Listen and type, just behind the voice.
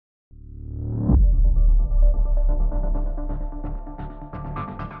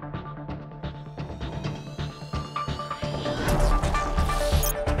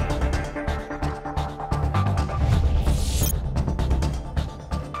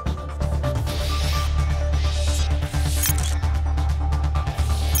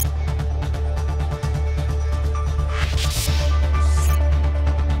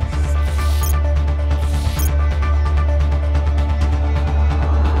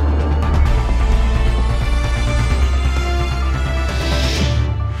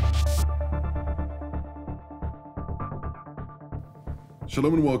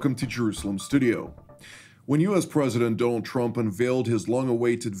Shalom and welcome to Jerusalem Studio. When U.S. President Donald Trump unveiled his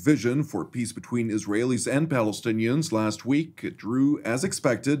long-awaited vision for peace between Israelis and Palestinians last week, it drew, as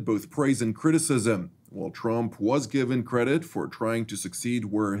expected, both praise and criticism. While Trump was given credit for trying to succeed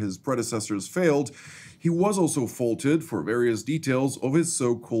where his predecessors failed, he was also faulted for various details of his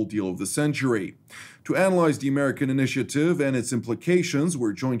so-called deal of the century. To analyze the American initiative and its implications,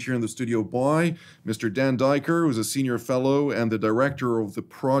 we're joined here in the studio by Mr. Dan Diker, who's a senior fellow and the director of the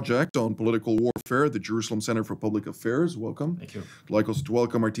Project on Political Warfare at the Jerusalem Center for Public Affairs. Welcome. Thank you. I'd like also to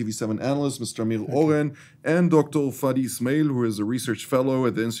welcome our TV7 analyst, Mr. Amir Oren, and Dr. Fadi Essmaeel, who is a research fellow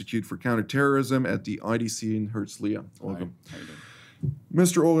at the Institute for Counterterrorism at the IDC in Herzliya. Welcome. Hi.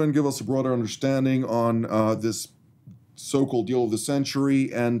 Mr. Oren, give us a broader understanding on this so-called deal of the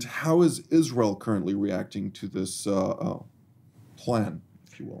century, and how is Israel currently reacting to this plan,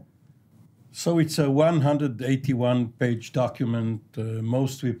 if you will? So it's a 181-page document.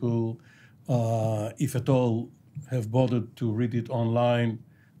 Most people, if at all, have bothered to read it online.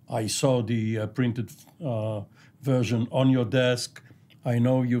 I saw the printed version on your desk. I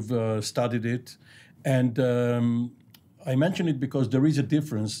know you've studied it. And I mention it because there is a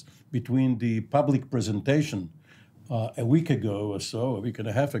difference between the public presentation a week ago or so, a week and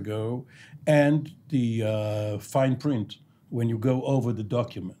a half ago, and the fine print when you go over the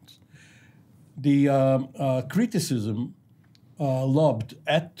document. The criticism lobbed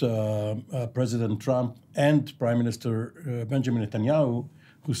at President Trump and Prime Minister Benjamin Netanyahu,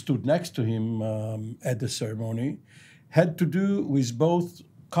 who stood next to him at the ceremony, had to do with both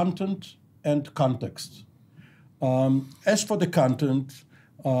content and context. As for the content,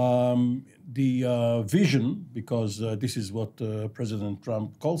 the vision, because this is what President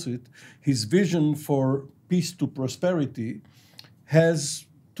Trump calls it, his vision for peace to prosperity has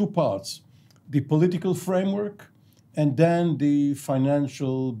two parts: the political framework and then the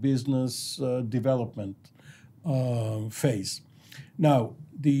financial business development phase. Now,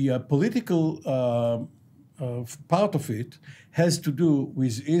 the political part of it has to do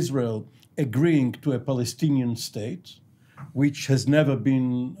with Israel agreeing to a Palestinian state, which has never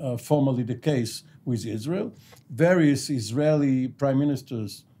been formally the case with Israel. Various Israeli prime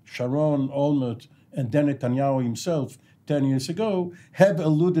ministers, Sharon, Olmert, and then Netanyahu himself 10 years ago, have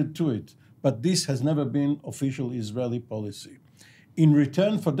alluded to it, but this has never been official Israeli policy. In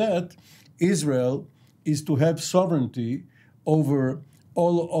return for that, Israel is to have sovereignty over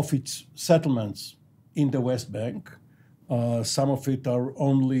all of its settlements in the West Bank. Some of it are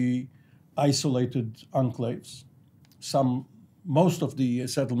only isolated enclaves. Most of the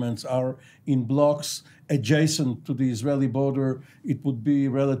settlements are in blocks adjacent to the Israeli border. It would be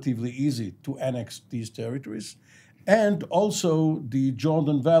relatively easy to annex these territories. And also the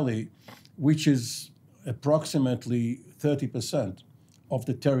Jordan Valley, which is approximately 30% of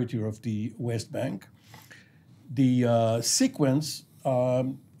the territory of the West Bank. The sequence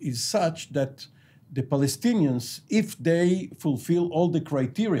is such that the Palestinians, if they fulfill all the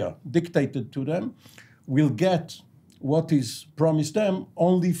criteria dictated to them, will get what is promised them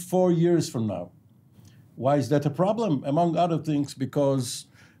only 4 years from now. Why is that a problem? Among other things, because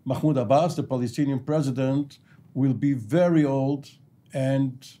Mahmoud Abbas, the Palestinian president, will be very old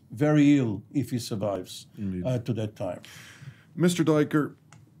and very ill if he survives to that time. Mr. Diker,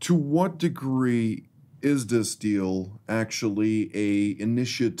 to what degree is this deal actually an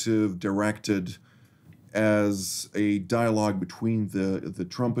initiative directed as a dialogue between the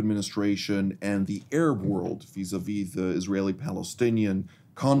Trump administration and the Arab world vis-a-vis the Israeli-Palestinian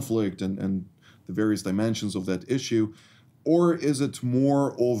conflict and the various dimensions of that issue? Or is it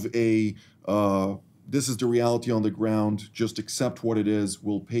more of a, this is the reality on the ground, just accept what it is,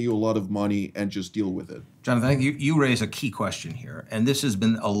 we'll pay you a lot of money and just deal with it? Jonathan, I think you raise a key question here, and this has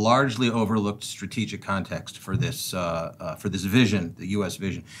been a largely overlooked strategic context for this vision, the U.S.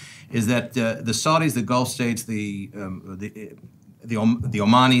 vision, is that the Saudis, the Gulf states, the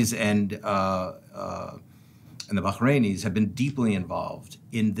Omanis, and the Bahrainis have been deeply involved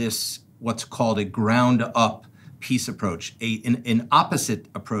in this what's called a ground-up peace approach, an opposite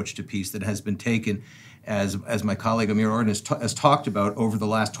approach to peace that has been taken, as my colleague Amir Oren has talked about, over the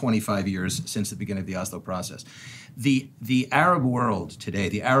last 25 years since the beginning of the Oslo process. The Arab world today,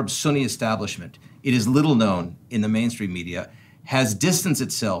 the Arab Sunni establishment, it is little known in the mainstream media, has distanced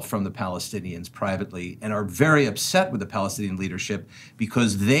itself from the Palestinians privately and are very upset with the Palestinian leadership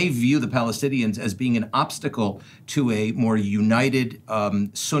because they view the Palestinians as being an obstacle to a more united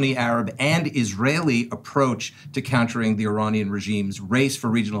Sunni Arab and Israeli approach to countering the Iranian regime's race for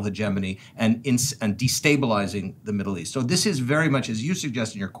regional hegemony and destabilizing the Middle East. So this is very much, as you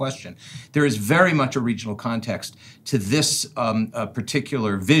suggest in your question, there is very much a regional context to this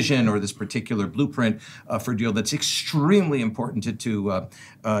particular vision or this particular blueprint for deal that's extremely important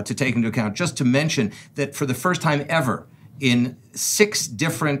to take into account. Just to mention that for the first time ever in 6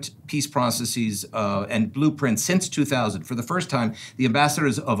 different peace processes and blueprints since 2000, for the first time, the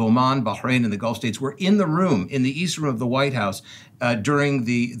ambassadors of Oman, Bahrain, and the Gulf states were in the room, in the East Room of the White House during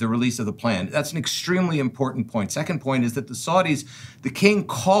the release of the plan. That's an extremely important point. Second point is that the Saudis, the king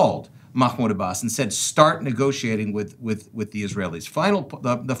called Mahmoud Abbas and said, start negotiating with the Israelis.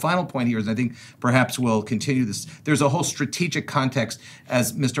 The final point here is, I think perhaps we'll continue this, there's a whole strategic context,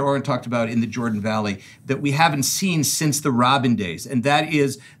 as Mr. Oren talked about in the Jordan Valley, that we haven't seen since the Rabin days, and that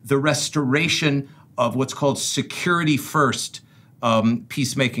is the restoration of what's called security first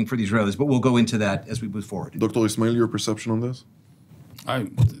peacemaking for the Israelis. But we'll go into that as we move forward. Dr. Essmaeel, your perception on this?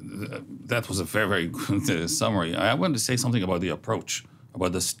 That was a very, very good summary. I wanted to say something about the approach,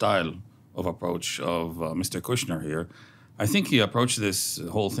 about the style of approach of Mr. Kushner here. I think he approached this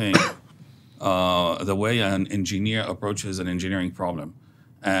whole thing the way an engineer approaches an engineering problem.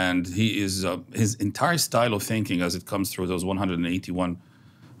 And he is his entire style of thinking as it comes through those 181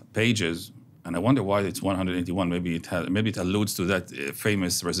 pages, and I wonder why it's 181. Maybe it alludes to that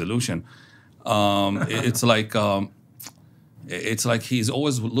famous resolution. It's like he's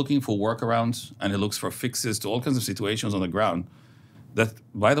always looking for workarounds, and he looks for fixes to all kinds of situations on the ground that,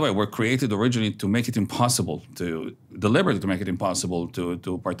 by the way, were created originally to make it impossible, deliberately to make it impossible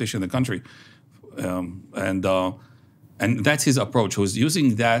to partition the country. And that's his approach. He was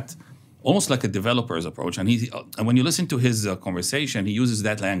using that almost like a developer's approach. And when you listen to his conversation, he uses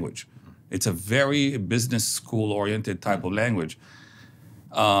that language. It's a very business school-oriented type of language.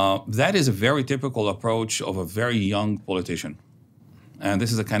 That is a very typical approach of a very young politician. And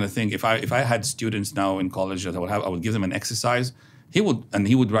this is the kind of thing, if I had students now in college that I would give them an exercise, he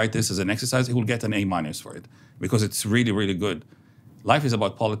would write this as an exercise, he would get an A- for it, because it's really, really good. Life is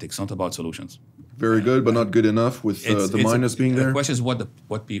about politics, not about solutions. Very good, but not good enough with the minus being there? The question is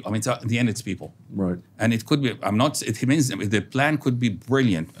what people, in the end, it's people. Right. And it could be, it means the plan could be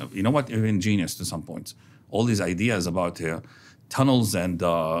brilliant. You know what, even genius to some points. All these ideas about tunnels and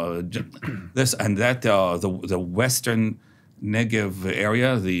this and that, the Western Negev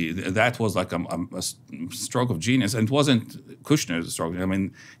area, that was like a stroke of genius. And it wasn't Kushner's stroke. I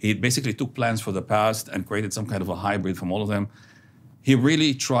mean, he basically took plans for the past and created some kind of a hybrid from all of them. He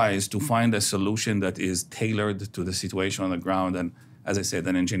really tries to find a solution that is tailored to the situation on the ground. And as I said,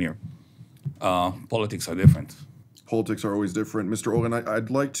 an engineer. Politics are different. Politics are always different. Mr. Oren, I'd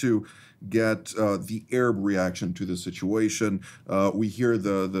like to get the Arab reaction to the situation. We hear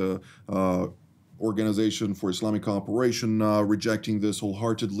the Organization for Islamic Cooperation rejecting this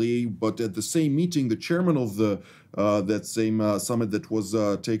wholeheartedly, but at the same meeting, the chairman of that same summit that was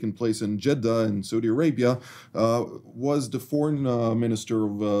taking place in Jeddah in Saudi Arabia was the foreign minister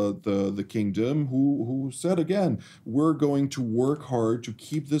of the kingdom, who said again, we're going to work hard to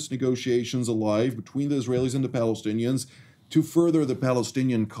keep this negotiations alive between the Israelis and the Palestinians to further the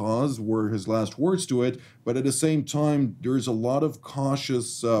Palestinian cause, were his last words to it. But at the same time, there's a lot of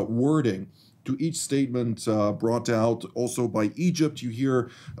cautious wording to each statement brought out. Also by Egypt, you hear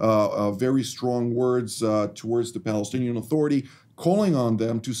very strong words towards the Palestinian Authority, calling on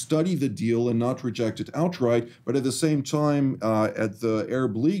them to study the deal and not reject it outright. But at the same time, at the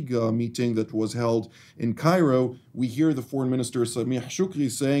Arab League meeting that was held in Cairo, we hear the foreign minister, Samih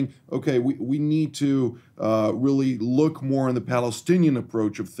Shukri, saying, okay, we need to really look more on the Palestinian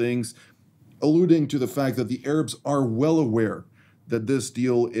approach of things, alluding to the fact that the Arabs are well aware that this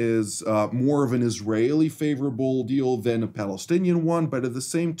deal is more of an Israeli favorable deal than a Palestinian one, but at the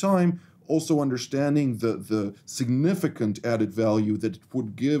same time, also understanding the significant added value that it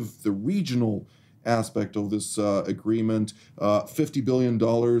would give the regional aspect of this agreement, $50 billion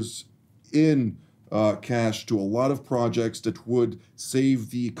in cash to a lot of projects that would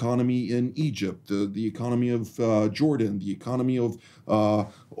save the economy in Egypt, the economy of Jordan, the economy of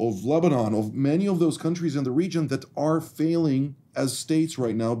Lebanon, of many of those countries in the region that are failing as states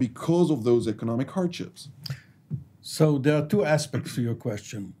right now because of those economic hardships. So there are two aspects to your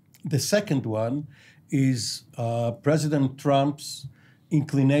question. The second one is President Trump's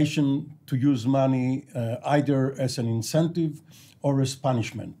inclination to use money either as an incentive or as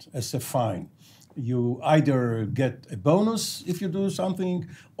punishment, as a fine. You either get a bonus if you do something,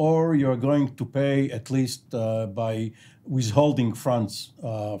 or you're going to pay at least by withholding funds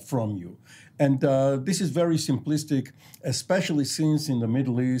from you. And this is very simplistic, especially since in the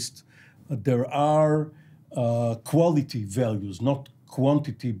Middle East there are quality values, not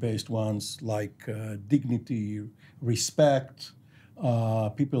quantity-based ones like dignity, respect.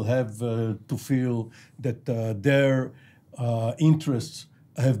 People have to feel that their interests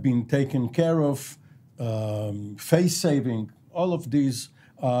have been taken care of, face saving, all of these.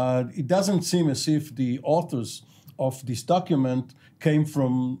 It doesn't seem as if the authors of this document came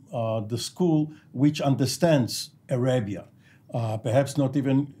from the school which understands Arabia. Perhaps not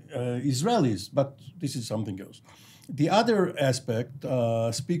even Israelis, but this is something else. The other aspect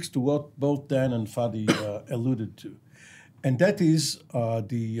speaks to what both Dan and Fadi alluded to, and that is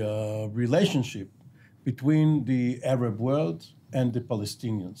the relationship between the Arab world and the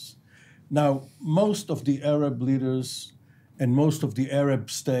Palestinians. Now, most of the Arab leaders and most of the Arab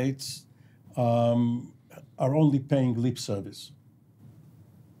states are only paying lip service,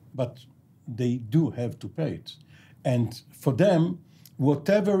 but they do have to pay it. And for them,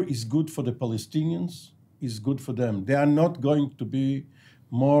 whatever is good for the Palestinians is good for them. They are not going to be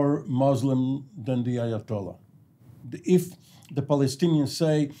more Muslim than the Ayatollah. If the Palestinians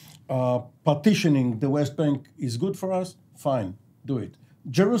say partitioning the West Bank is good for us, fine, do it.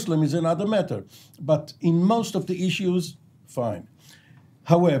 Jerusalem is another matter, but in most of the issues, fine.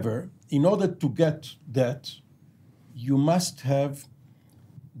 However, in order to get that, you must have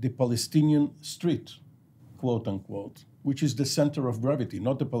the Palestinian street, quote unquote, which is the center of gravity,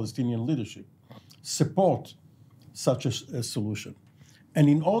 not the Palestinian leadership, support such a solution. And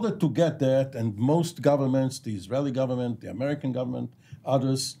in order to get that, and most governments, the Israeli government, the American government,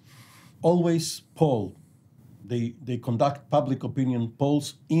 others, always poll. They conduct public opinion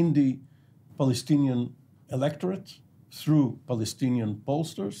polls in the Palestinian electorate through Palestinian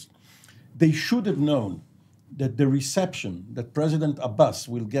pollsters. They should have known that the reception that President Abbas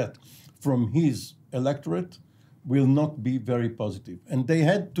will get from his electorate will not be very positive. And they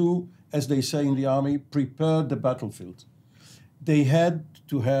had to, as they say in the army, prepare the battlefield. They had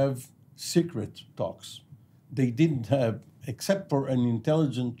to have secret talks. They didn't have, except for an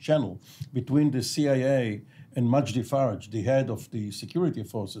intelligence channel between the CIA and Majdi Faraj, the head of the security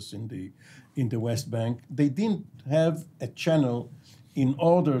forces in the West Bank, they didn't have a channel in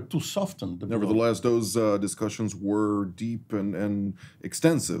order to soften the blow. Nevertheless, those discussions were deep and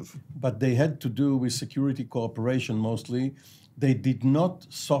extensive. But they had to do with security cooperation mostly. They did not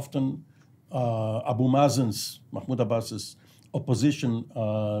soften Mahmoud Abbas's opposition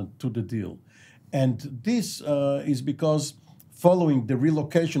to the deal. And this is because following the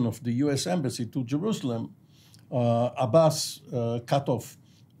relocation of the US Embassy to Jerusalem, Abbas cut off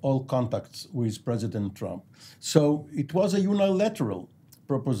all contacts with President Trump. So it was a unilateral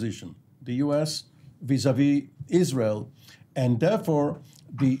proposition, the US vis-a-vis Israel, and therefore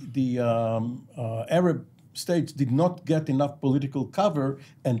the Arab states did not get enough political cover,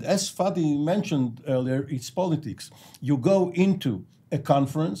 and as Fadi mentioned earlier, it's politics. You go into a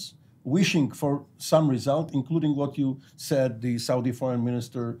conference wishing for some result, including what you said the Saudi foreign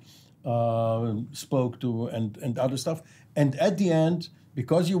minister spoke to and other stuff, and at the end,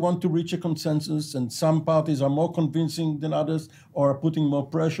 because you want to reach a consensus and some parties are more convincing than others or are putting more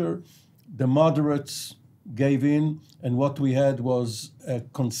pressure, the moderates gave in, and what we had was a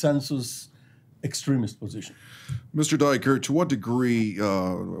consensus extremist position. Mr. Diker, to what degree,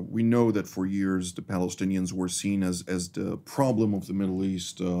 we know that for years the Palestinians were seen as the problem of the Middle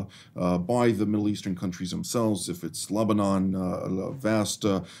East by the Middle Eastern countries themselves. If it's Lebanon, a vast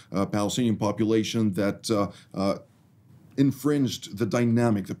Palestinian population that infringed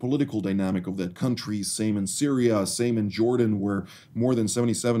the political dynamic of that country. Same in Syria, same in Jordan, where more than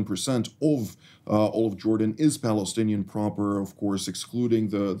 77% of all of Jordan is Palestinian proper, of course, excluding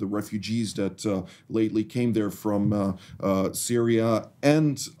the refugees that lately came there from Syria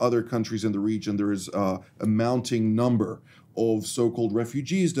and other countries in the region. There is a mounting number of so-called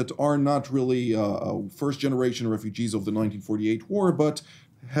refugees that are not really first-generation refugees of the 1948 war, but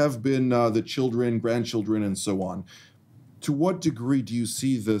have been the children, grandchildren, and so on. To what degree do you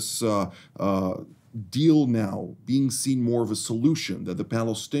see this deal now being seen more of a solution, that the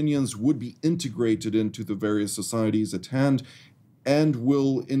Palestinians would be integrated into the various societies at hand and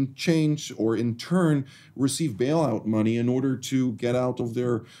will in turn receive bailout money in order to get out of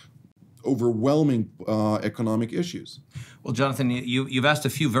their overwhelming economic issues? Well, Jonathan, you've asked a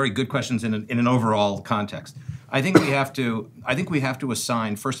few very good questions in an overall context. I think we have to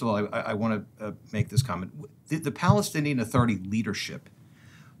assign. First of all, I want to make this comment: the Palestinian Authority leadership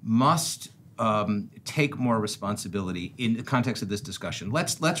must take more responsibility in the context of this discussion.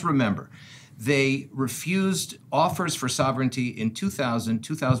 Let's remember, they refused offers for sovereignty in 2000,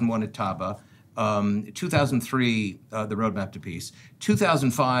 2001 at Taba, 2003, the roadmap to peace,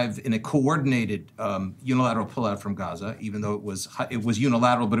 2005 in a coordinated unilateral pullout from Gaza, even though it was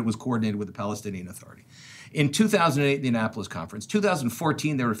unilateral, but it was coordinated with the Palestinian Authority. In 2008, the Annapolis Conference.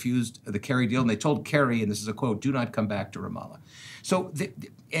 2014, they refused the Kerry deal, and they told Kerry, and this is a quote, "Do not come back to Ramallah." So,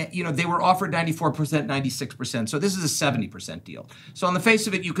 they were offered 94%, 96%. So this is a 70% deal. So on the face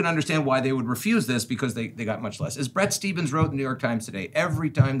of it, you can understand why they would refuse this, because they got much less. As Bret Stephens wrote in the New York Times today, every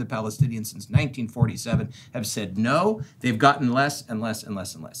time the Palestinians since 1947 have said no, they've gotten less and less and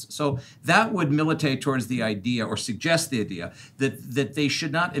less and less. So that would militate towards the idea, or suggest the idea, that they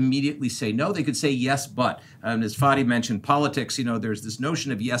should not immediately say no. They could say yes, but. As Fadi mentioned, politics, there's this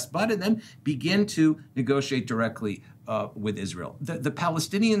notion of yes, but, and then begin to negotiate directly with Israel. The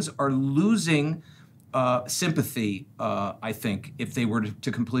Palestinians are losing sympathy, I think, if they were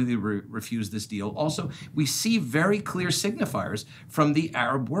to completely refuse this deal. Also, we see very clear signifiers from the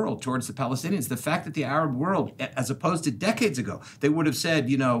Arab world towards the Palestinians. The fact that the Arab world, as opposed to decades ago, they would have said,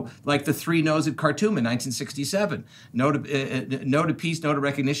 like the 3 no's at Khartoum in 1967, no to peace, no to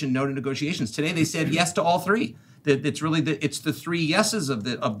recognition, no to negotiations. Today they said yes to all 3. It's really it's the 3 yeses of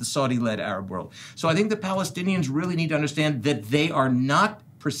the Saudi-led Arab world. So I think the Palestinians really need to understand that they are not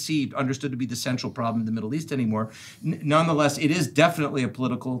understood to be the central problem in the Middle East anymore. Nonetheless, it is definitely a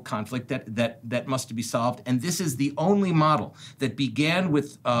political conflict that must be solved. And this is the only model that began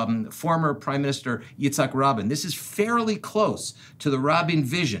with former Prime Minister Yitzhak Rabin. This is fairly close to the Rabin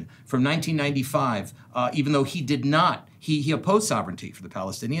vision from 1995, even though he did not. He opposed sovereignty for the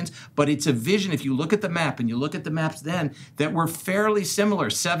Palestinians, but it's a vision, if you look at the map, and you look at the maps then, that were fairly similar,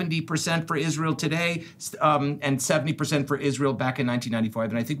 70% for Israel today and 70% for Israel back in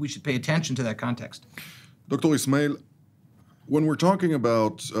 1995, and I think we should pay attention to that context. Dr. Essmaeel, when we're talking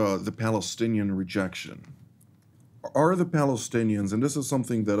about the Palestinian rejection, are the Palestinians, and this is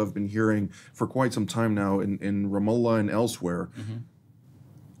something that I've been hearing for quite some time now in Ramallah and elsewhere,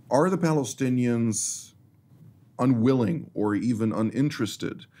 are the Palestinians unwilling or even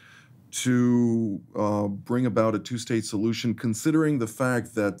uninterested to bring about a 2-state solution, considering the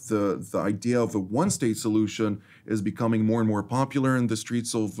fact that the idea of a 1-state solution is becoming more and more popular in the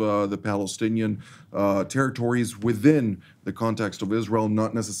streets of the Palestinian territories within the context of Israel,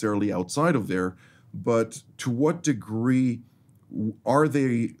 not necessarily outside of there? But to what degree are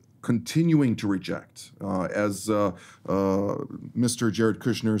they continuing to reject? As Mr. Jared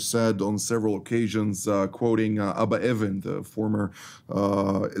Kushner said on several occasions, quoting Abba Evan, the former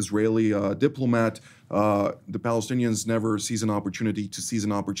Israeli diplomat, the Palestinians never seize an opportunity to seize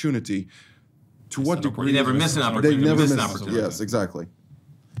an opportunity. To what degree? They never miss an opportunity. They never miss an opportunity. Yes, exactly.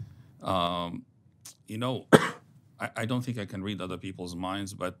 I don't think I can read other people's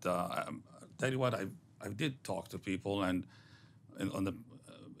minds, but I'll tell you what, I did talk to people, and on the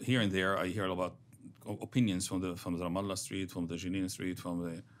here and there, I hear about opinions from the Ramallah street, from the Jenin street,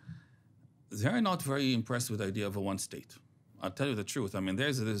 they're not very impressed with the idea of a 1-state. I'll tell you the truth. I mean,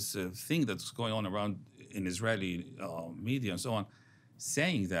 there's this thing that's going on around in Israeli media and so on,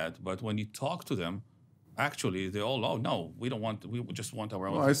 saying that, but when you talk to them, actually, they all, no, we just want our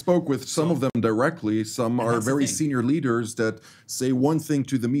own. Well, I spoke with some of them directly. Some are very senior leaders that say one thing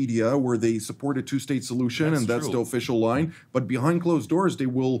to the media where they support a 2-state solution, and that's the official line. But behind closed doors, they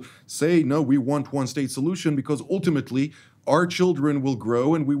will say, no, we want 1-state solution, because ultimately our children will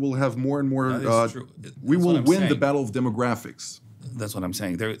grow and we will have more and more, we will win the battle of demographics. That's what I'm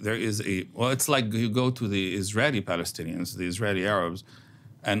saying. There is it's like you go to the Israeli Palestinians, the Israeli Arabs,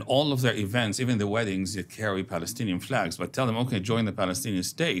 and all of their events, even the weddings, they carry Palestinian flags. But tell them, okay, join the Palestinian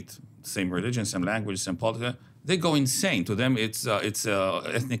state, same religion, same language, same politics. They go insane. To them, it's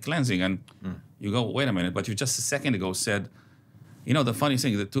ethnic cleansing. And you go, wait a minute, but you just a second ago said, the funny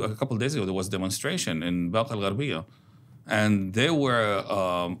thing, that a couple of days ago, there was a demonstration in Baq al-Gharbiyya. And they were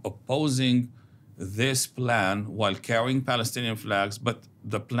opposing this plan while carrying Palestinian flags, but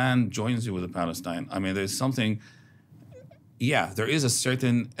the plan joins you with the Palestine. I mean, there's something... Yeah, there is a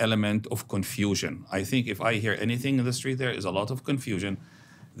certain element of confusion. I think if I hear anything in the street, there is a lot of confusion.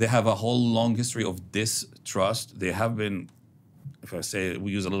 They have a whole long history of distrust. They have been, if I say,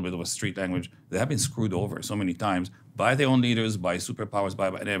 we use a little bit of a street language, they have been screwed over so many times by their own leaders, by superpowers, by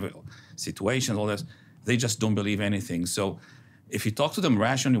every situations, all this. They just don't believe anything. So if you talk to them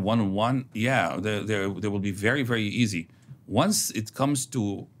rationally, one-on-one, they will be very, very easy. Once it comes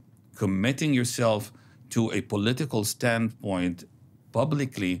to committing yourself to a political standpoint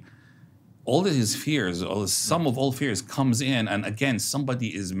publicly, all of his fears, or the sum of all fears comes in, and again,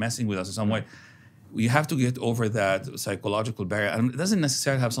 somebody is messing with us in some way. We have to get over that psychological barrier. And it doesn't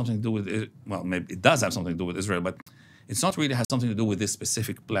necessarily have something to do with it. Well, maybe it does have something to do with Israel, but it's not really has something to do with this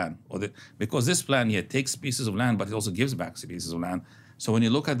specific plan. Because this plan, yeah, takes pieces of land, but it also gives back pieces of land. So when you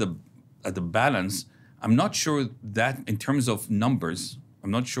look at the balance, I'm not sure that in terms of numbers,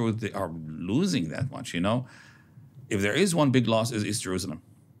 I'm not sure they are losing that much, If there is one big loss, is East Jerusalem.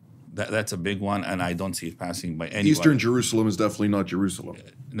 That's a big one, and I don't see it passing by anybody. Eastern Jerusalem is definitely not Jerusalem.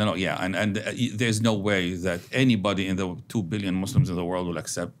 No, yeah, and there's no way that anybody in the 2 billion Muslims in the world will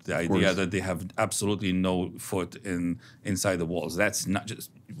accept the idea that they have absolutely no foot inside the walls. That's not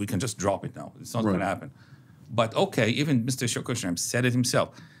just, we can just drop it now. It's not going to happen. But okay, even Mr. Kushner said it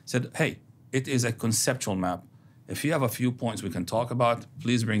himself, said, hey, it is a conceptual map. If you have a few points we can talk about,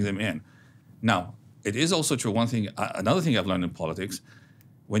 please bring them in. Now, it is also true, another thing I've learned in politics,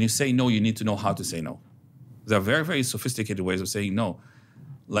 when you say no, you need to know how to say no. There are very, very sophisticated ways of saying no.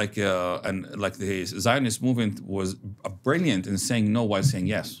 Like the Zionist movement was brilliant in saying no while saying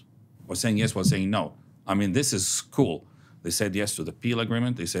yes, or saying yes while saying no. I mean, this is cool. They said yes to the Peel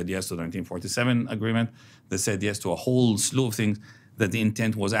Agreement. They said yes to the 1947 agreement. They said yes to a whole slew of things that the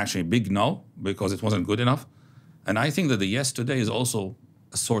intent was actually a big no because it wasn't good enough. And I think that the yes today is also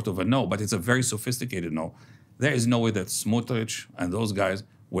a sort of a no, but it's a very sophisticated no. There is no way that Smotrich and those guys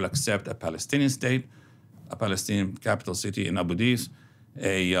will accept a Palestinian state, a Palestinian capital city in Abu Dis.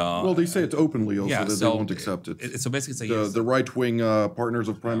 Well, they say it openly also that they won't accept it. So basically, it's a yes. The right-wing partners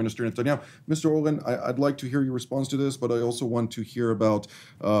of Prime Minister Netanyahu. Mr. Oren, I'd like to hear your response to this, but I also want to hear about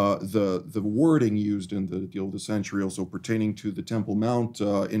the wording used in the deal of the century, also pertaining to the Temple Mount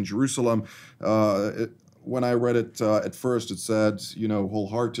in Jerusalem. When I read it at first, it said,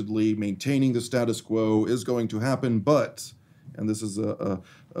 wholeheartedly maintaining the status quo is going to happen, but, and this is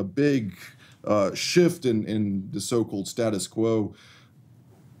a big shift in the so-called status quo,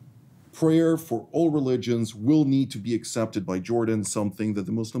 prayer for all religions will need to be accepted by Jordan, something that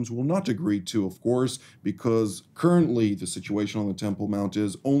the Muslims will not agree to, of course, because currently the situation on the Temple Mount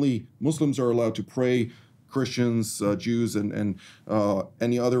is only Muslims are allowed to pray, Christians, Jews, and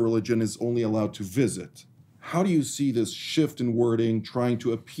any other religion is only allowed to visit. How do you see this shift in wording, trying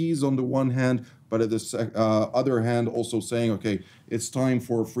to appease on the one hand, but at the other hand also saying, okay, it's time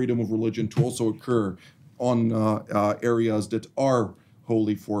for freedom of religion to also occur on areas that are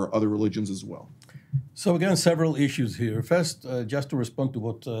holy for other religions as well? So again, several issues here. First, just to respond to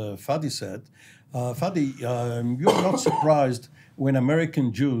what Fadi said. Fadi, you're not surprised when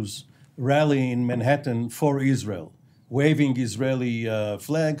American Jews rally in Manhattan for Israel, waving Israeli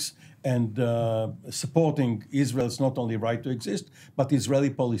flags and supporting Israel's not only right to exist, but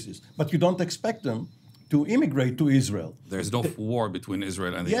Israeli policies. But you don't expect them to immigrate to Israel. There's no war between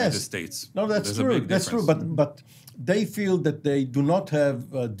Israel and the United States. No, that's true. That's true. But they feel that they do not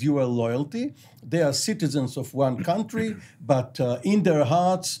have dual loyalty. They are citizens of one country, but in their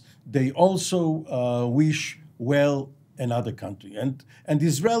hearts, they also wish well another country. And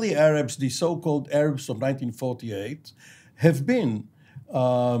Israeli Arabs, the so-called Arabs of 1948, have been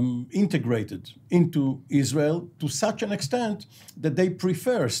integrated into Israel to such an extent that they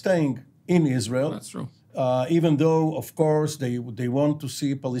prefer staying in Israel. That's true. Even though, of course, they want to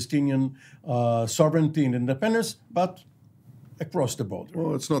see Palestinian sovereignty and independence, but across the border.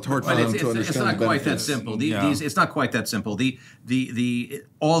 Well, it's not hard for them to understand. It's not quite that simple. It's not quite that simple.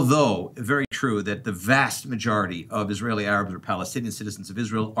 Although very true that the vast majority of Israeli Arabs or Palestinian citizens of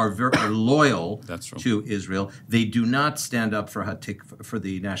Israel are very loyal to Israel, they do not stand up for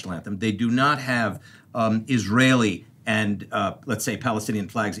the national anthem. They do not have Israeli and, let's say, Palestinian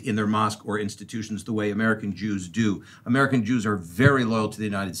flags in their mosque or institutions the way American Jews do. American Jews are very loyal to the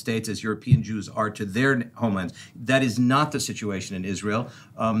United States, as European Jews are to their homelands. That is not the situation in Israel,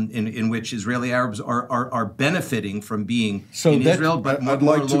 in which Israeli Arabs are benefiting from being in Israel, but I'd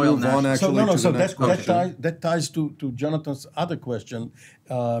like to move on, actually, to the next question. That ties to Jonathan's other question,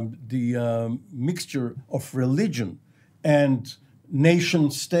 the mixture of religion and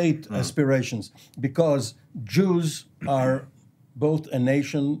nation-state aspirations, because Jews are both a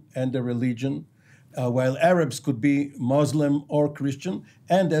nation and a religion, while Arabs could be Muslim or Christian.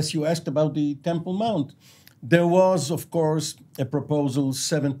 And as you asked about the Temple Mount, there was, of course, a proposal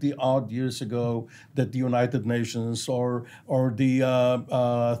 70-odd years ago that the United Nations or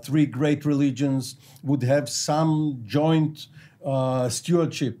the three great religions would have some joint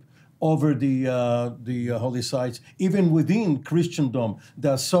stewardship over the holy sites. Even within Christendom,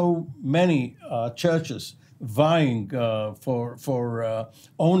 there are so many churches vying for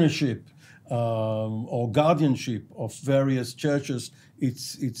ownership or guardianship of various churches,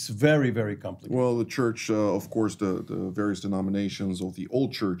 it's very, very complicated. Well, the church, of course, the various denominations of the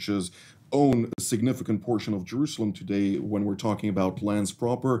old churches own a significant portion of Jerusalem today when we're talking about lands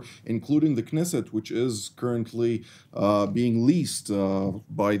proper, including the Knesset, which is currently being leased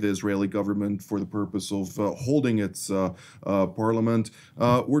by the Israeli government for the purpose of holding its parliament.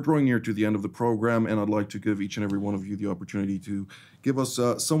 We're drawing near to the end of the program, and I'd like to give each and every one of you the opportunity to give us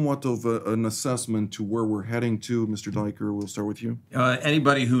somewhat of an assessment to where we're heading to. Mr. Diker, we'll start with you.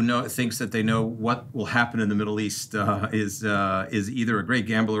 Anybody who thinks that they know what will happen in the Middle East is either a great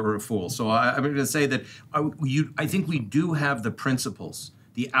gambler or a fool. So I'm going to say that I think we do have the principles,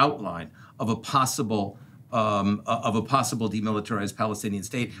 the outline of a possible demilitarized Palestinian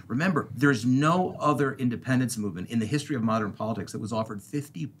state. Remember, there's no other independence movement in the history of modern politics that was offered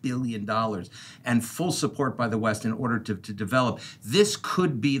 $50 billion and full support by the West in order to develop. This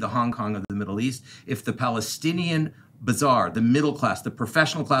could be the Hong Kong of the Middle East if the Palestinian bazaar, the middle class, the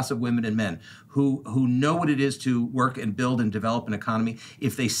professional class of women and men who know what it is to work and build and develop an economy,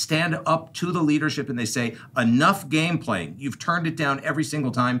 if they stand up to the leadership and they say, enough game playing, you've turned it down every single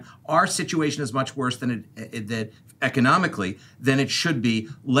time, our situation is much worse than economically than it should be,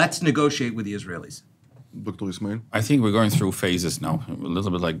 let's negotiate with the Israelis. Dr. Essmaeel? I think we're going through phases now, a little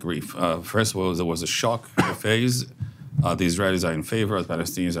bit like grief. First of all, there was a shock phase. The Israelis are in favor, the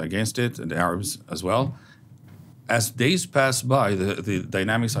Palestinians are against it, and the Arabs as well. As days pass by, the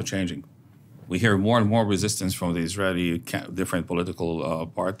dynamics are changing. We hear more and more resistance from the Israeli different political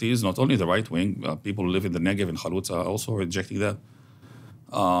parties, not only the right wing, people who live in the Negev and Khalutz are also rejecting that.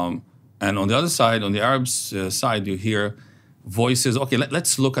 And on the other side, on the Arabs' side, you hear voices, okay,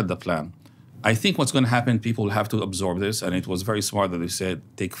 let's look at the plan. I think what's going to happen, people will have to absorb this, and it was very smart that they said,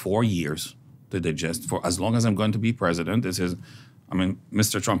 take 4 years to digest. For as long as I'm going to be president, this is, I mean,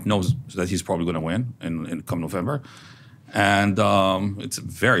 Mr. Trump knows that he's probably going to win in come November. And it's a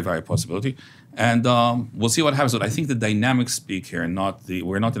very, very possibility. And we'll see what happens. But I think the dynamics speak here,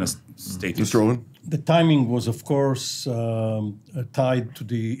 we're not in a state. Mr. Oren? The timing was, of course, tied to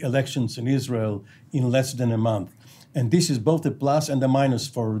the elections in Israel in less than a month. And this is both a plus and a minus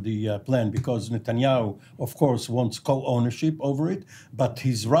for the plan, because Netanyahu, of course, wants co-ownership over it, but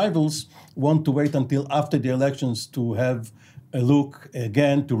his rivals want to wait until after the elections to have a look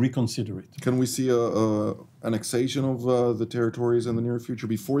again, to reconsider it. Can we see an annexation of the territories in the near future,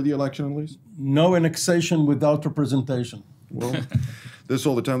 before the election at least? No annexation without representation. Well, this is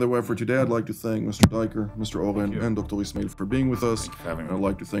all the time that we have for today. I'd like to thank Mr. Diker, Mr. Oren, and Dr. Essmaeel for being with us. Thank you for having me. I'd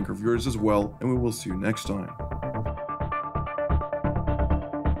like to thank our viewers as well, and we will see you next time.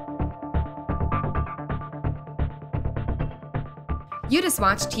 You just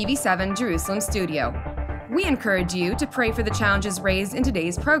watched TV7 Jerusalem Studio. We encourage you to pray for the challenges raised in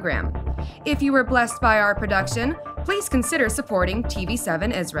today's program. If you were blessed by our production, please consider supporting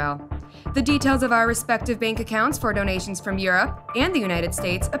TV7 Israel. The details of our respective bank accounts for donations from Europe and the United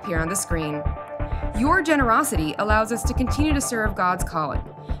States appear on the screen. Your generosity allows us to continue to serve God's calling,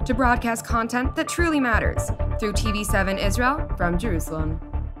 to broadcast content that truly matters through TV7 Israel from Jerusalem.